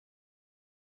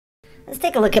Let's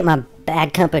take a look at my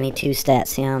Bad Company 2 stats,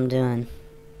 see how I'm doing.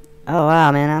 Oh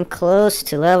wow, man, I'm close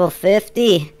to level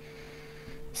 50.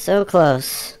 So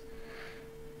close.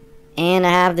 And I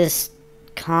have this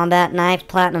combat knife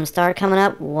platinum star coming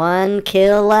up. 1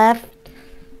 kill left.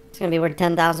 It's gonna be worth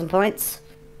 10,000 points.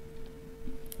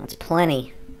 That's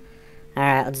plenty.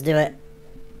 Alright, let's do it.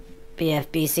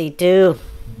 BFBC2.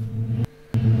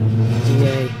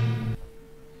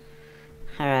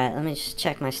 Alright, let me just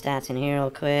check my stats in here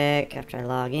real quick after I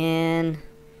log in.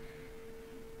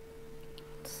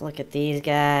 Let's look at these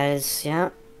guys.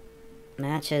 Yep.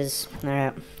 Matches.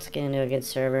 Alright, let's get into a good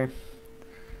server.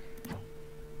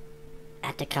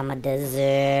 Atacama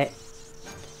Desert.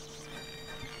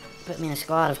 Put me in a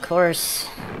squad, of course.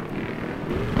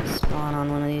 Spawn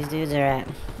on one of these dudes. Alright.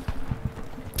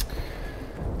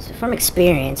 So from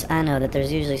experience, I know that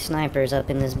there's usually snipers up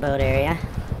in this boat area.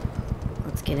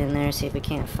 Let's get in there, see if we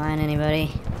can't find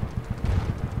anybody.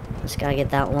 Just gotta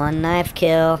get that 1 knife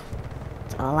kill.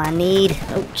 That's all I need.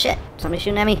 Oh shit, somebody's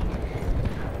shooting at me.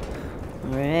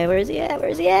 Alright, where's he at?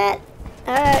 Where's he at?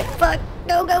 Alright, fuck.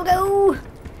 Go, go, go!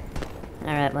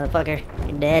 Alright, motherfucker.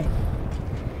 You're dead.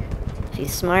 If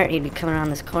he's smart, he'd be coming around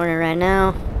this corner right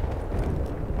now.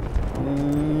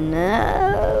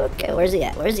 No. Okay, where's he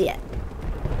at? Where's he at?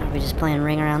 Are we just playing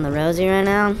Ring Around the Rosie right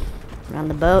now? Around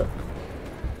the boat?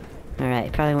 Alright,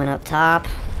 he probably went up top.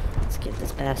 Let's get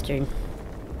this bastard.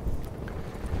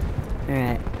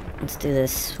 Alright, let's do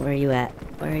this. Where are you at?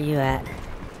 Where are you at?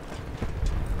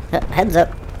 Heads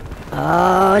up.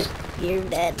 Oh, you're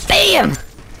dead. BAM!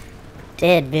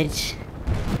 Dead, bitch.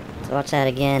 Let's watch that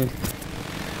again.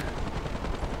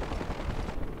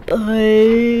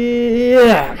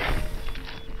 BAM!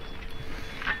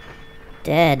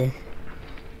 Dead.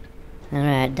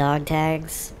 Alright, dog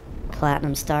tags.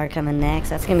 Platinum star coming next.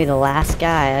 That's gonna be the last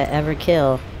guy I ever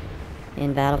kill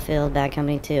in Battlefield Bad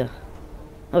Company 2.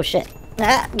 Oh shit.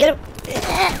 Ah, get him!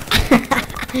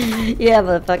 Yeah,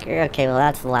 motherfucker. Okay, well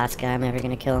that's the last guy I'm ever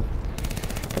gonna kill.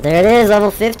 But there it is,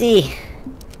 level 50!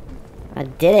 I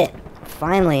did it!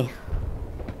 Finally.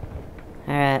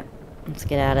 Alright, let's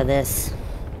get out of this.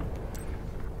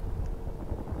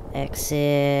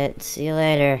 Exit. See you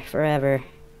later. Forever.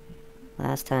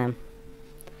 Last time.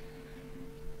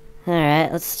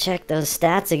 Alright, let's check those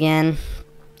stats again.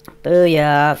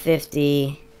 Booyah,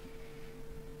 50.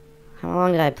 How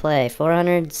long did I play?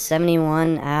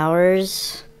 471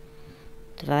 hours.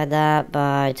 Divide that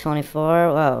by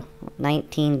 24. Whoa,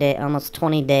 19 days, almost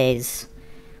 20 days.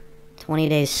 20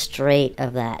 days straight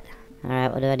of that.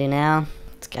 Alright, what do I do now?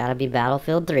 It's gotta be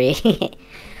Battlefield 3.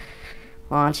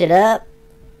 Launch it up.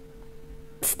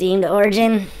 Steam to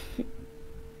Origin.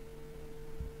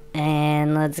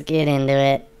 And let's get into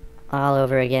it. All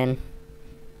over again.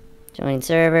 Join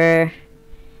server.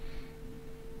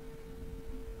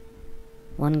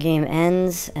 One game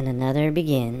ends and another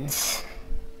begins.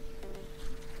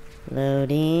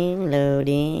 Loading,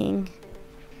 loading.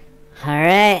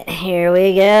 Alright, here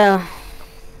we go.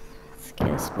 Let's get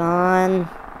a spawn.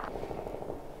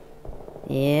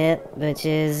 Yep,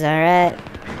 bitches, alright.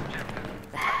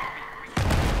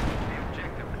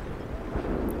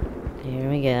 Here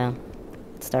we go.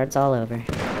 It starts all over.